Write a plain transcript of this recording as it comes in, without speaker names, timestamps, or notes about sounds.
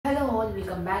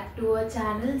welcome back to our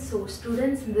channel. So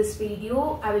students, in this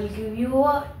video I will give you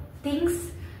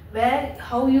things where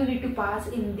how you need to pass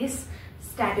in this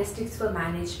statistics for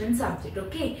management subject.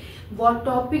 Okay, what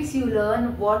topics you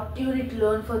learn, what you need to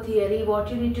learn for theory, what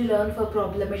you need to learn for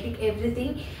problematic,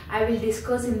 everything I will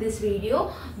discuss in this video.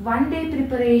 One day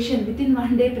preparation, within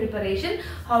 1 day preparation,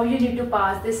 how you need to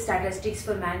pass this statistics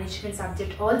for management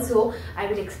subject also I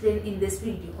will explain in this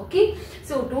video. Okay,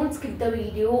 so don't skip the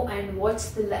video and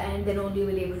watch till the end, then only you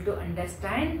will be able to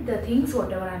understand the things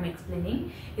whatever I am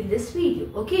explaining in this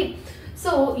video. Okay,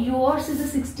 so yours is a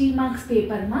 60 marks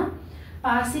paper, ma.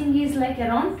 Passing is like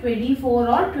around 24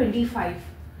 or 25.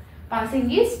 Passing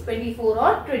is 24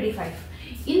 or 25.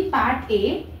 In part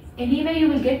A, anyway you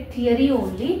will get theory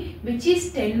only, which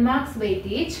is 10 marks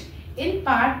weightage. In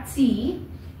part C,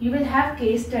 you will have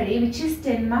case study, which is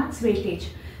 10 marks weightage.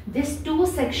 These two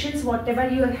sections, whatever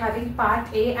you are having,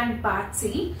 part A and part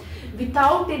C,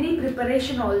 without any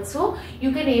preparation also,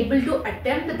 you can able to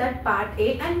attempt that part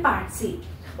A and part C.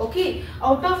 Okay,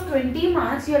 out of 20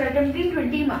 marks you are attempting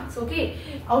 20 marks. Okay,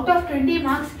 out of 20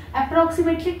 marks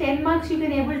approximately 10 marks you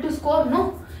can able to score.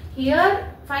 No,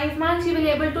 here 5 marks you will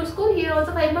able to score, here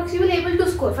also 5 marks you will able to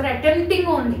score for attempting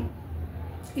only.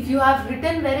 If you have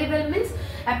written very well means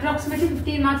approximately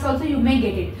 15 marks also you may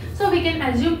get it. So we can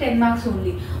assume 10 marks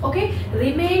only. Okay,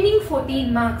 remaining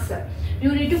 14 marks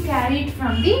you need to carry it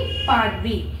from the part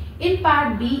B. In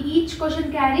part B, each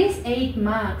question carries 8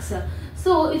 marks.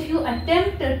 So if you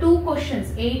attempt 2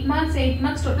 questions, 8 marks,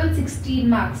 total 16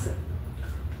 marks.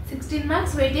 16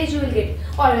 marks weightage you will get.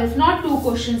 Or else not 2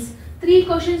 questions, 3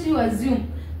 questions you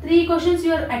assume. 3 questions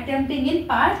you are attempting in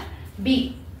part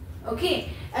B. Okay,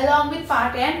 along with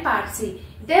part A and part C.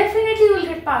 Definitely you will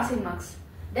get passing marks.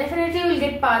 Definitely you will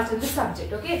get passed in the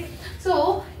subject. Okay,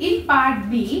 so in part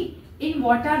B, in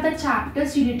what are the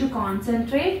chapters you need to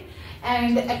concentrate,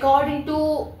 and according to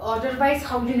order wise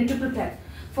how you need to prepare.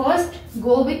 First,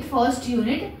 go with first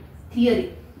unit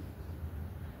theory.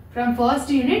 From first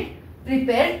unit,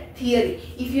 prepare theory.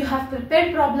 If you have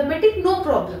prepared problematic, no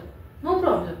problem. No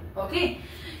problem. Okay.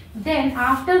 Then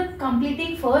after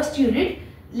completing first unit,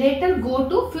 later go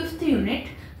to fifth unit,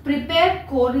 prepare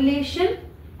correlation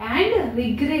and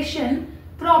regression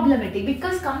problematic,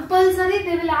 because compulsory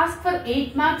they will ask for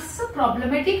 8 marks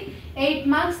problematic, 8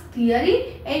 marks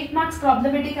theory, 8 marks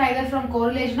problematic either from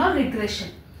correlation or regression.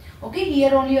 Okay,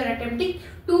 here only you are attempting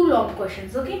 2 long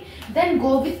questions. Okay, then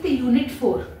go with the unit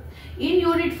 4. In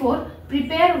unit 4,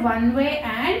 prepare one way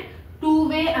and two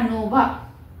way ANOVA.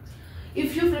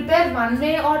 If you prepare one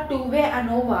way or two way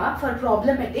ANOVA for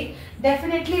problematic,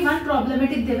 definitely one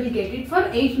problematic they will get it for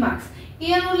 8 marks.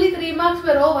 Here only 3 marks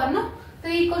were over, no?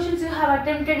 3 questions you have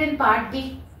attempted in part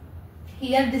B.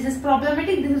 Here this is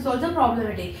problematic, this is also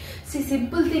problematic. See,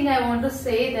 simple thing I want to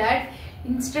say that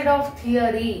instead of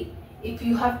theory, if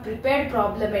you have prepared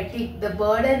problematic, the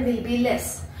burden will be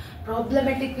less.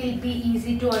 Problematic will be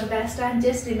easy to understand,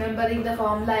 just remembering the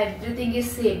formula, everything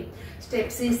is same.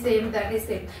 Steps is same, that is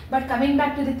same. But coming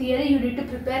back to the theory, you need to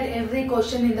prepare every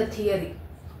question in the theory.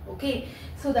 Okay,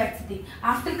 so that's the thing.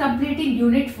 After completing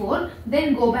unit 4,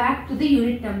 then go back to the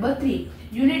unit number 3.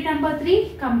 Unit number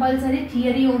 3, compulsory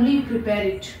theory only you prepare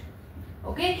it.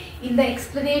 Okay, in the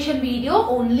explanation video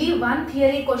only one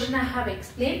theory question I have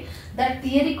explained. That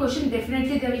theory question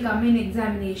definitely they will come in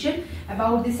examination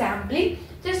about the sampling.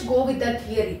 Just go with the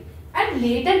theory and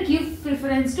later give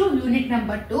preference to unit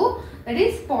number 2, that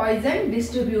is Poisson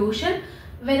distribution.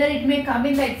 Whether it may come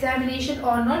in the examination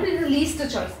or not is the least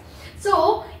choice.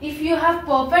 So if you have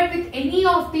perfect with any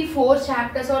of the 4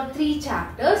 chapters or 3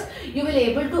 chapters, you will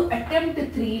able to attempt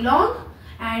 3 long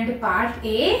and part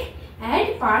A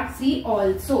and part C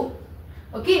also.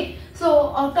 Okay,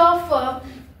 so out of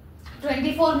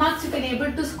 24 marks you can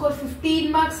able to score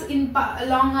 15 marks in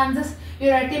long answers. You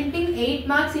are attempting 8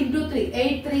 marks into 3.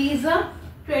 8 3 is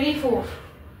 24,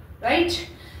 right?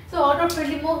 So out of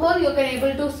 24 you can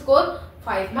able to score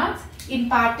 5 marks. In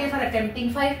part A for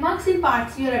attempting 5 marks, in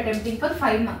part C you are attempting for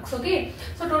 5 marks. Okay,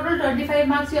 so total 25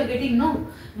 marks you are getting. No,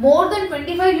 more than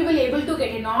 25 you will able to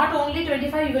get it. Not only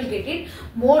 25 you will get it,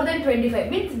 more than 25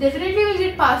 means definitely you will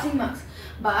get passing marks.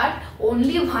 But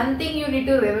only one thing you need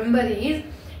to remember is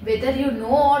whether you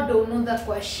know or don't know the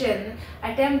question,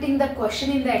 attempting the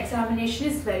question in the examination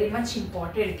is very much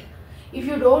important. If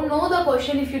you don't know the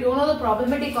question, if you don't know the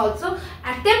problematic also,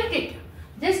 attempt it.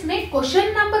 Just make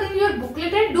question number in your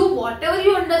booklet and do whatever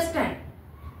you understand.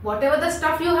 Whatever the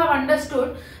stuff you have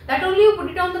understood, that only you put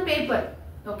it on the paper.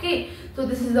 Okay, so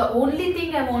this is the only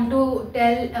thing I want to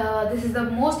tell. This is the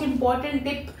most important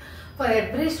tip for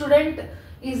every student.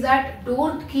 is that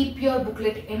don't keep your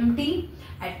booklet empty.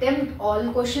 Attempt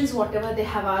all questions whatever they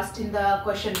have asked in the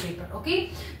question paper.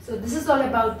 Okay, so this is all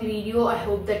about the video. I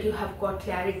hope that you have got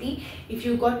clarity. If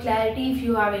you got clarity, if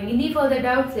you have any further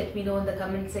doubts, let me know in the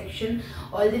comment section.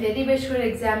 All the very best for your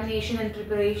examination and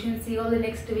preparation. See you all in the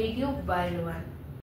next video. Bye everyone.